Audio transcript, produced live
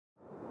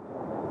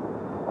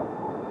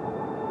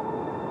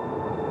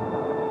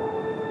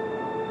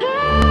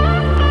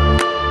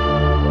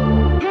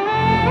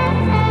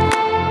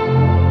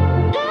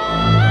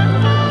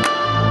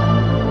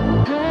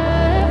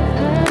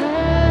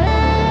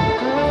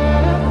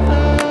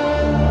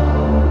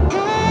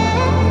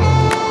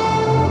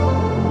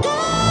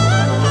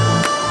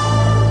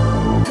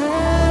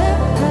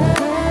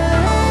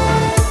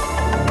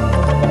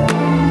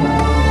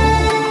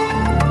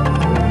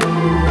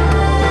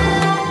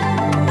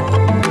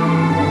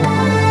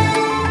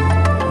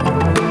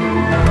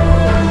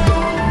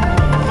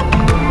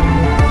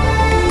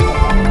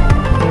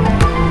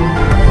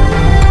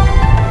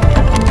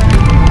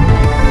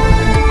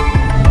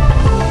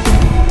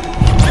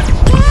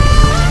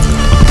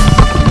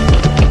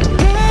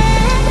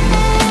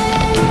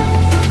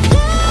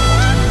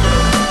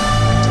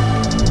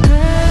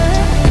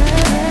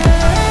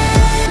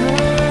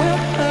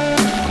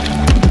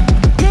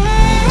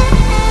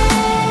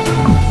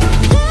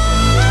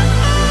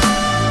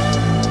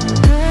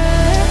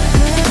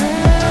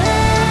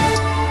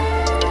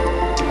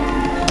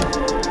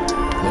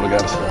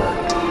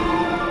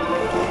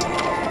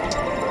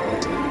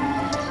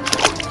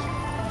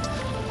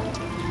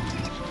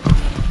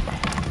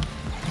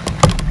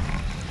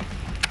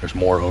There's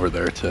more over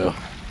there too.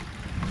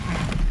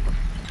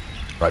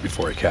 Right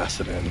before I cast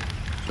it in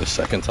the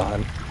second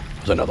time,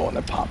 there's another one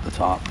that popped the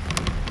top.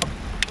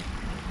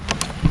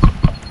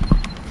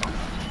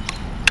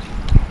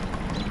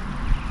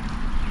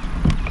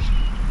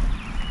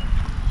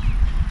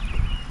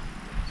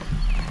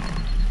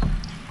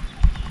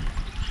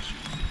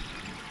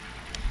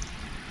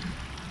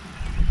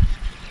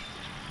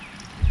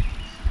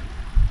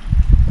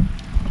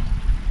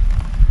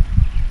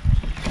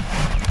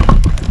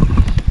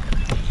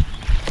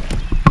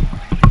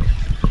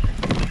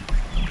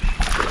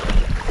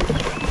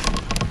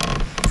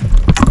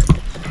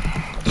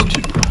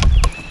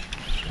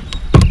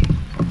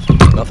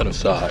 Nothing of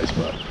size,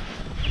 but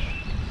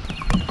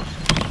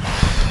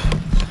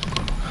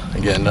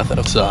again, nothing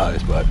of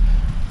size, but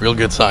real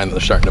good sign that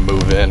they're starting to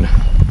move in.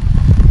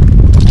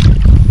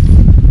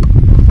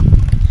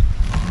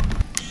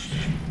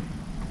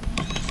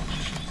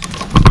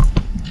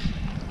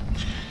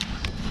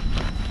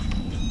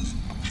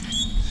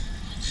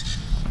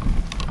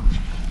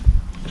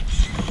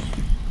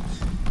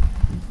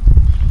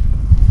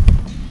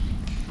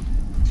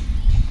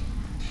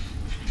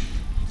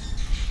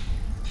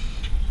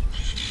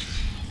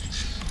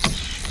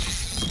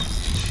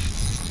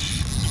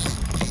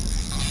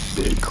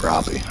 Big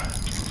crappie, I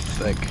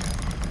think.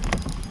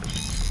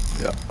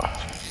 Yeah.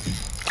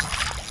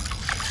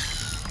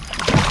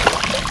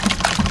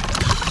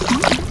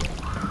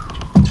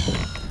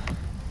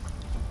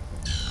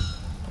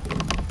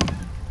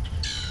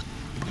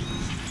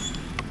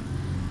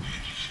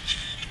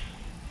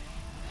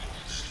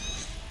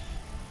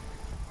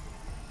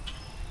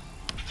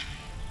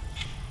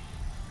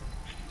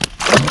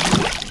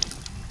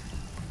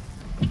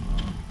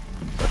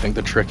 I think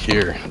the trick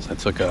here is I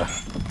took a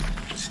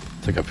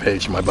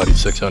page from my buddy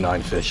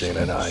 609 fishing,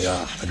 and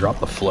I dropped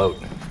the float.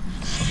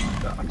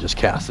 I'm just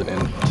casting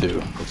into,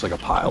 looks like a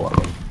pile of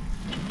them.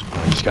 And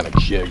I just kind of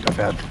jigged. I've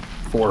had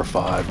 4 or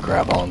 5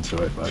 grab onto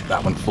it, but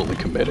that one fully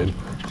committed.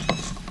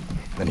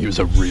 And he was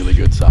a really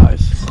good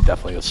size,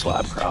 definitely a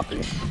slab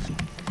crappie.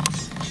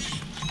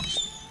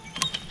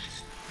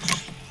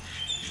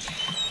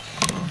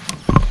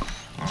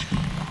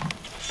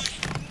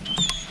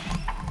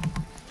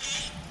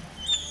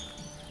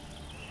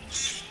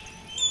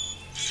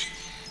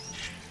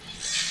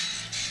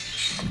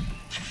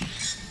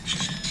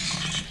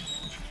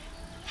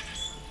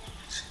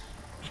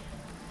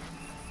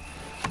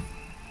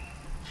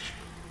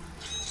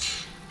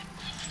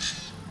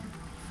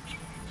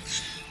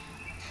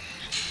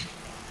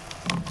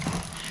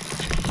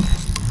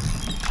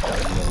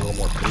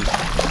 More pace.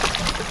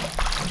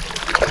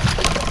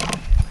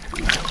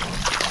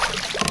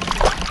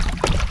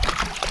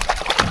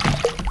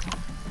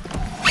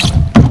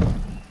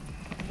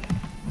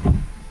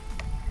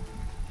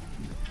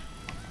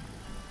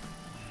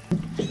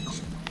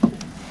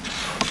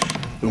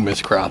 Who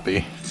missed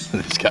crappie?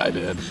 This guy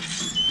did.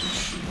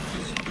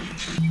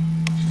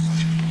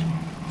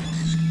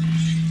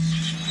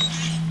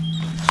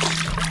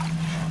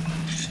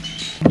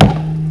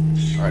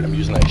 Alright, I'm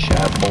using a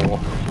Shadpole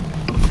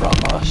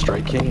from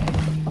Strike King.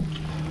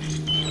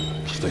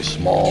 Just a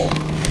small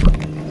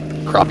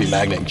crappie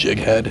magnet jig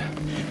head,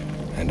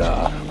 and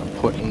I'm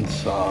putting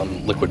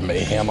some liquid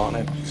mayhem on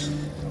it.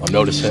 I'm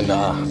noticing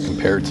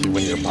compared to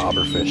when you're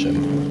bobber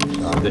fishing,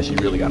 this you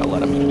really gotta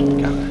let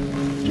them kind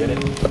of get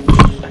it,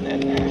 and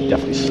then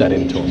definitely set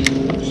into them.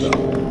 So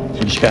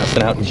I'm just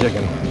casting out and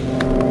jigging,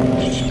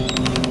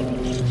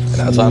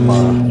 and as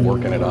I'm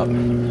working it up,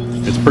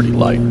 it's pretty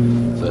light.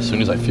 So as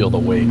soon as I feel the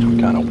weight, I'm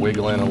kind of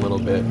wiggling a little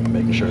bit,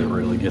 making sure it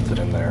really gets it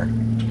in there.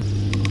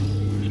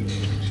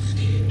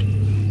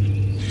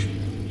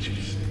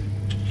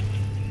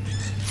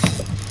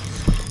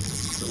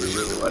 So we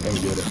really let him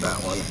get it,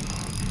 that one.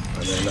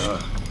 And then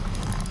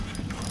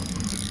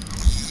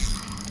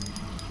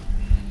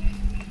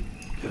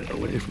get it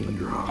away from the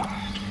draw.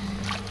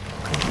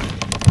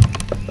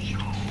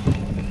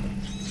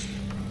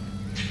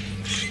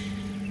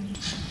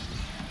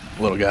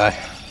 Little guy.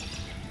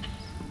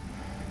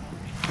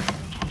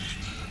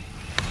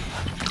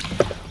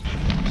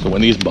 So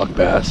when these buck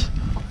bass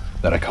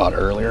that I caught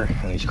earlier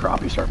and these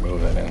crappie start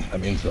moving, and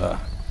that means, at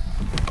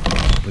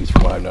least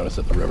from what I've noticed,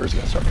 that the river's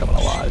gonna start coming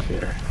alive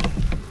here.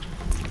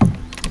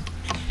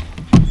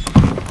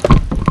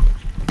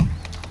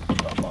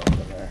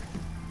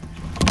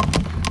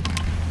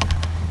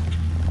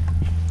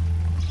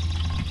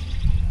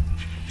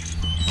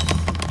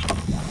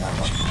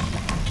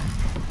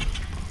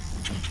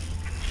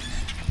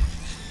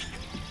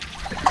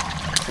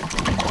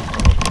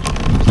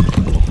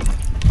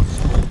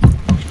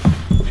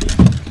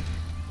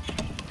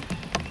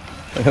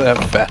 Look at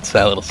that fat,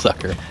 sad little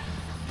sucker.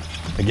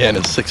 Again,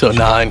 as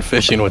 609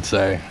 fishing would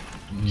say,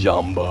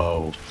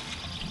 jumbo.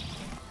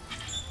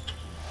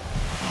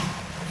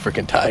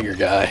 Freaking tiger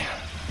guy.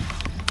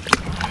 I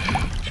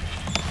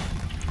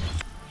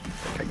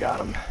think I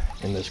got him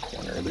in this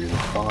corner. They're either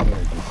spawning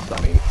or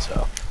sunny,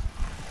 so.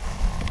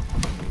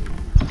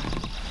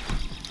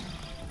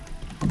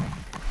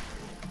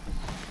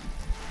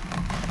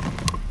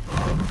 I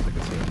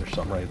can see him.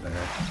 There's some right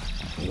there.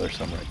 There's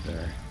some right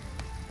there.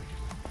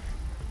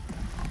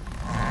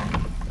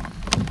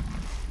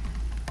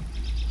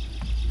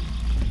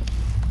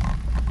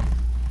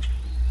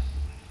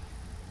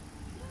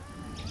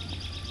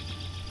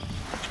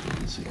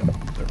 See them,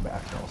 they're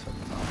back also in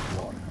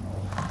the water.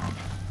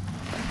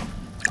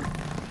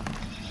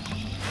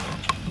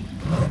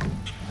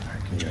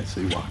 Alright, can you guys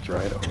see? Walked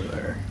right over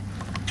there.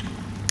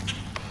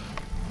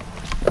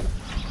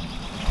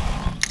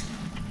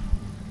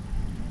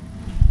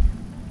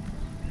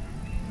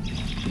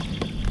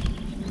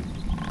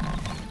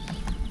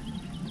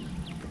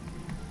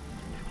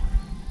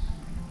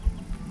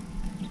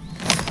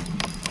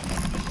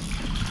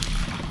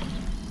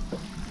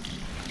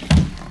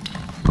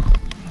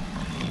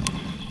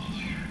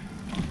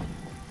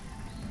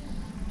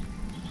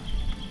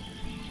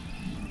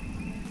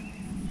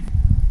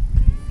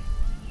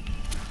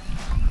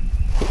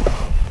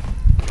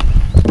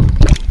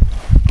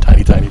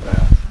 Tiny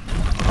bass.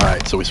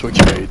 Alright, so we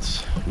switched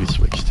baits. We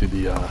switched to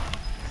the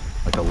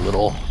like a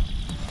little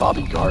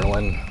Bobby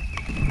Garland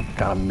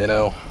kind of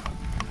minnow,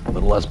 a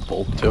little less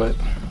bulk to it.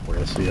 We're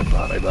gonna see if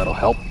maybe that'll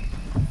help.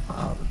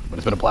 But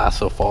it's been a blast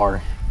so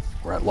far.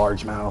 We're at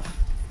largemouth,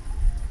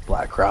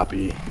 black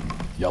crappie,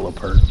 yellow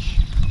perch.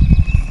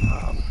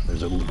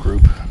 There's a little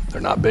group. They're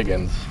not big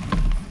ones,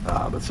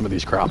 but some of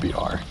these crappie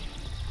are.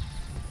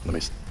 Let me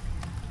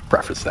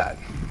preface that.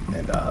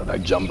 And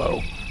that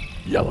jumbo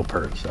yellow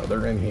perch. So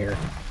they're in here.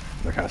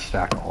 They're kind of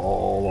stacked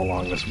all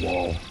along this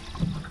wall,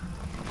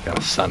 kind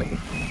of sunning.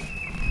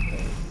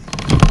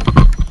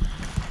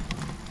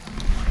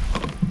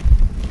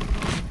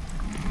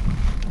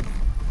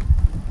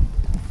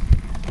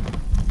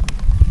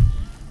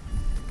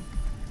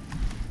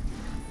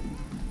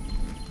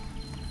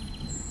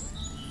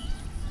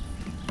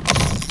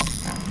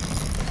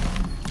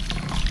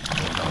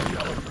 Another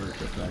yellow perch,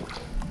 I think.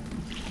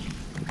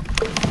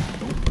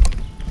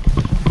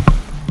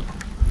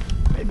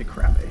 Maybe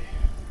crappie.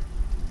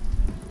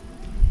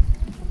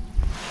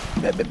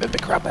 Maybe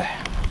crappie.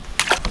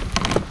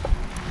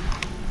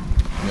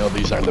 You know,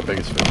 these aren't the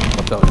biggest fish.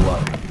 I'll tell you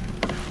what.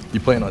 You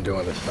plan on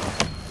doing this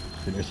stuff,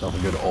 get yourself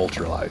a good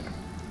ultralight.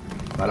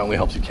 Not only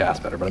helps you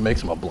cast better, but it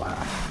makes them a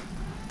blast.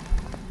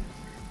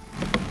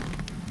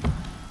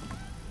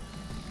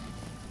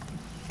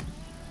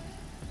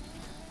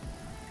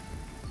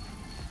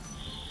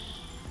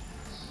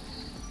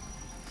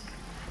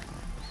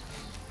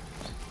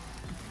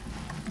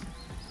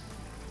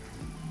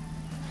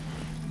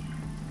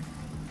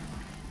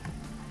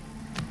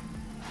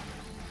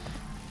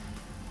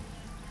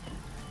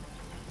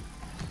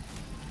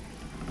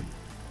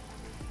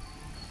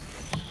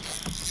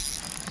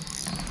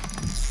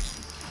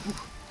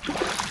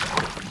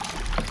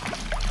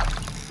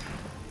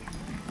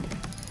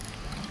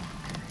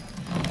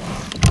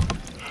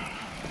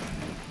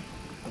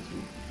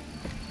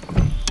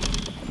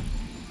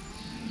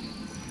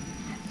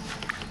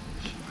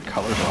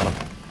 Colors on them.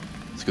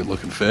 It's a good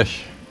looking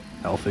fish,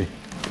 healthy.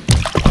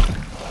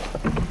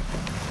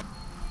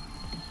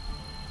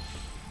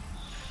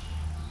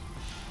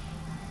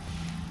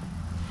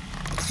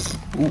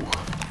 Ooh,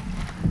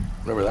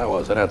 whatever that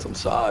was, that had some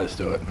size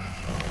to it.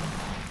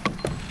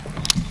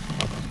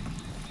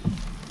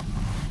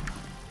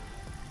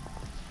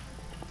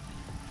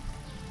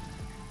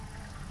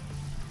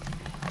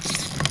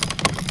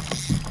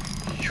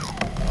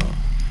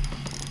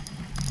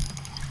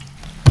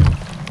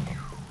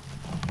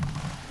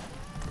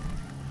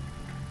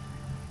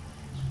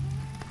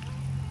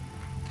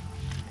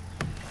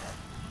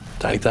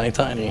 Tiny, tiny,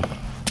 tiny.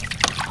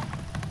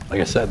 Like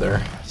I said,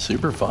 they're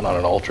super fun on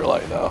an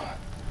ultralight though.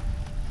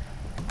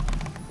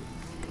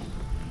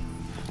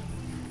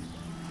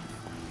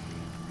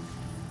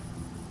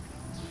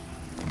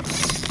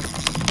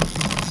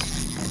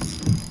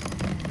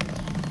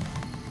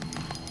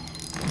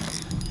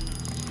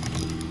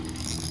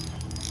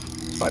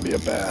 Might be a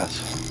bass.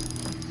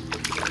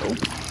 Oh,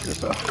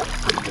 just a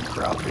pretty good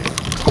crappie.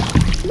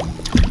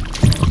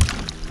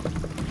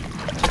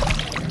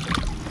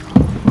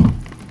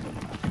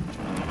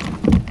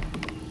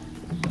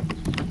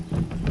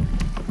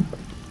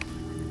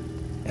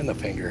 And the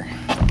finger.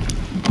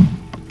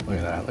 Look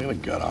at that. Look at the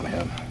gut on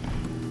him.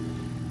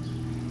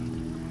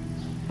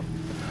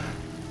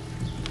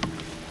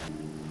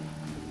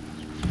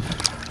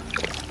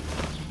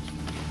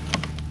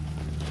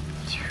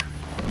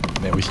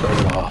 Man, we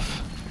started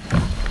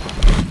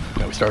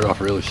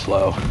off really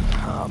slow.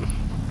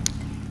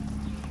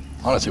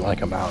 Honestly, when I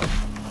come out,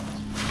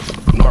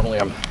 normally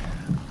I'm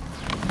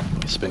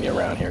spinning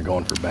around here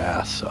going for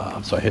bass,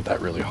 so I hit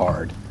that really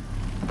hard.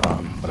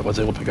 But I was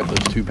able to pick up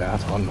those 2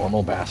 bass on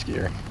normal bass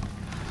gear.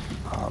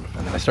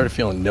 And then I started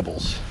feeling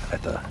nibbles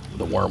at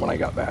the worm when I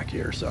got back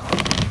here, so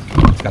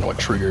it's kind of what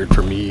triggered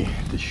for me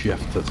to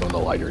shift to some of the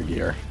lighter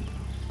gear.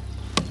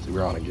 So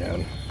we're on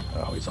again.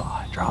 Oh, he's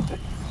off. I dropped it.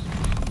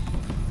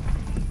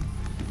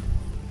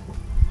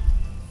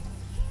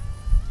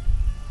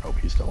 Hope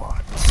he's still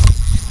on.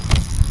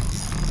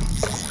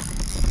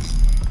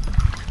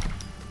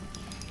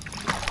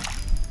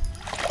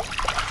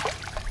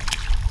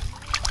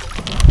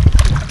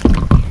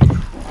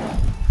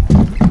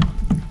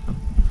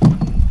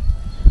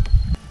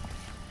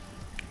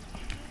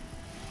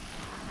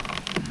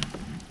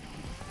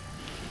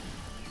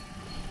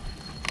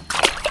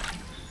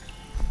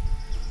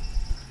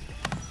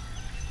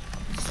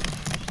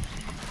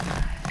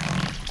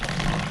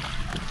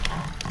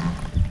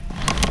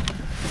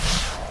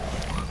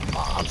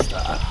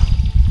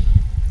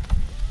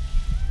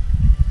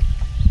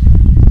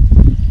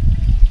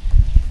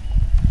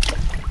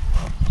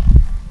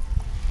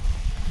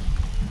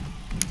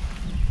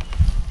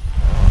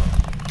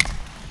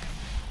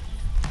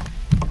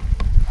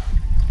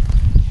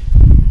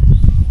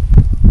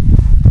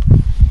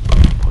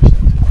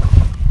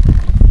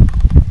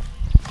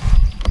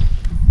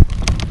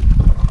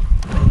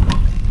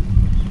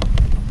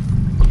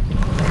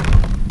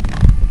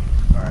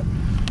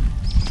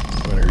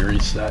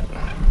 reset.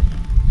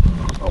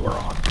 Oh, we're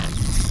on.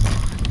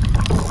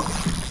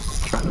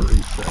 Trying to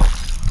reset.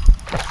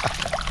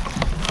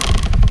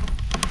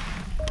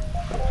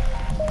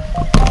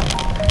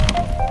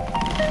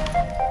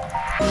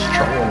 Just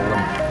try one of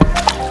them.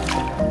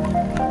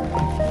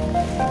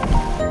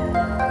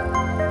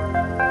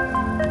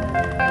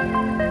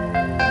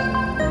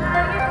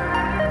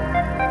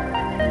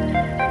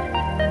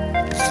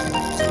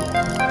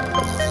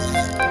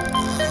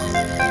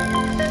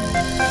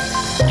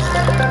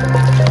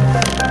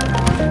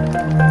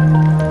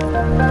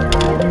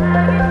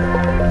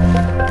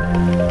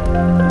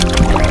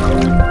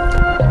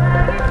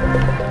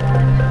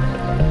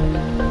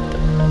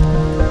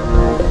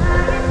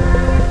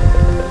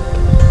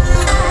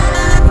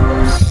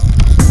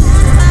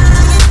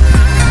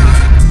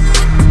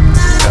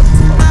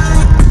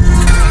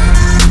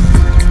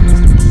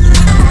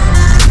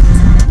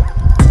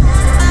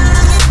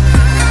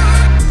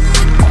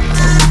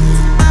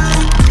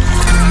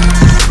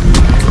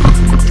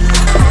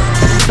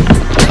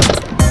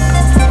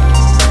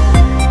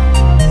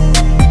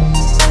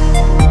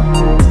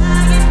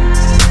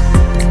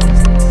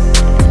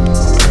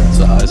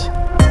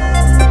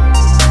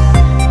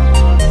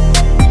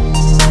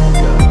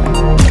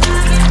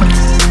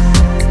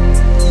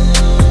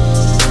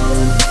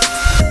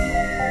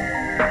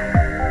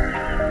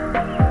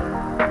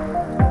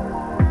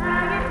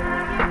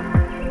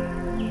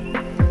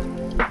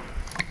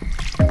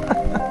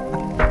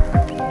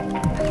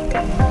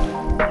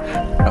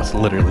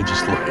 Literally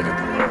just looking at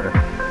the lure.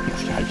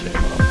 This guy came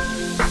up.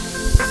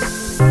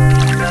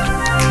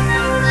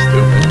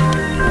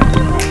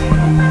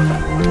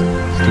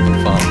 Stupid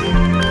fun.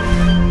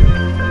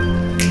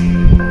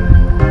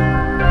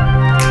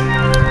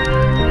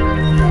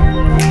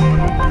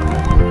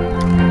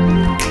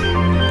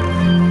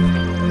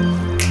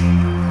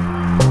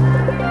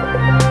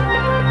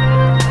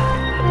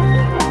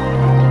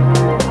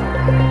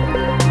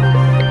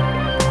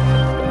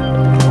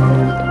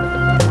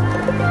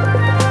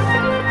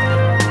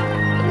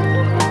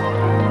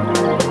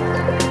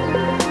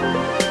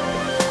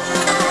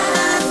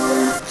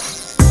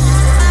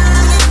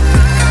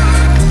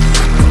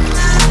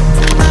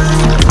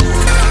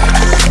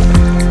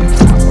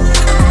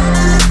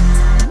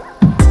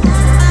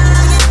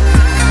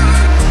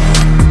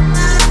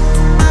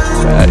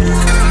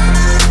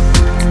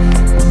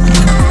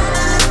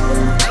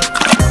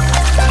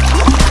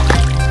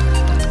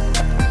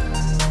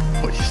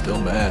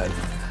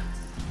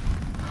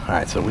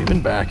 Alright, so we've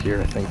been back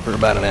here, I think, for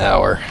about an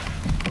hour.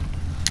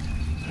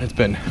 It's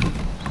been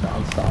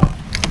non-stop.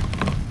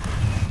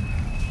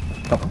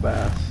 A couple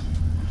bass,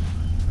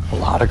 a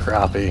lot of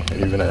crappie,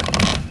 and even a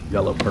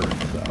yellow perch,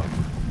 so.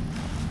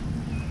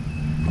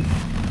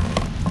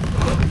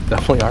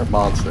 Definitely aren't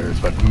monsters,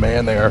 but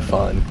man, they are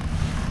fun.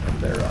 And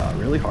they're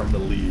really hard to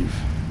leave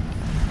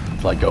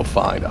to like go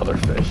find other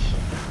fish.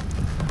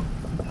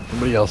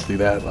 Somebody else do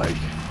that, like,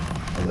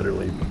 I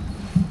literally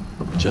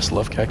just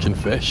love catching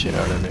fish, you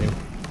know what I mean?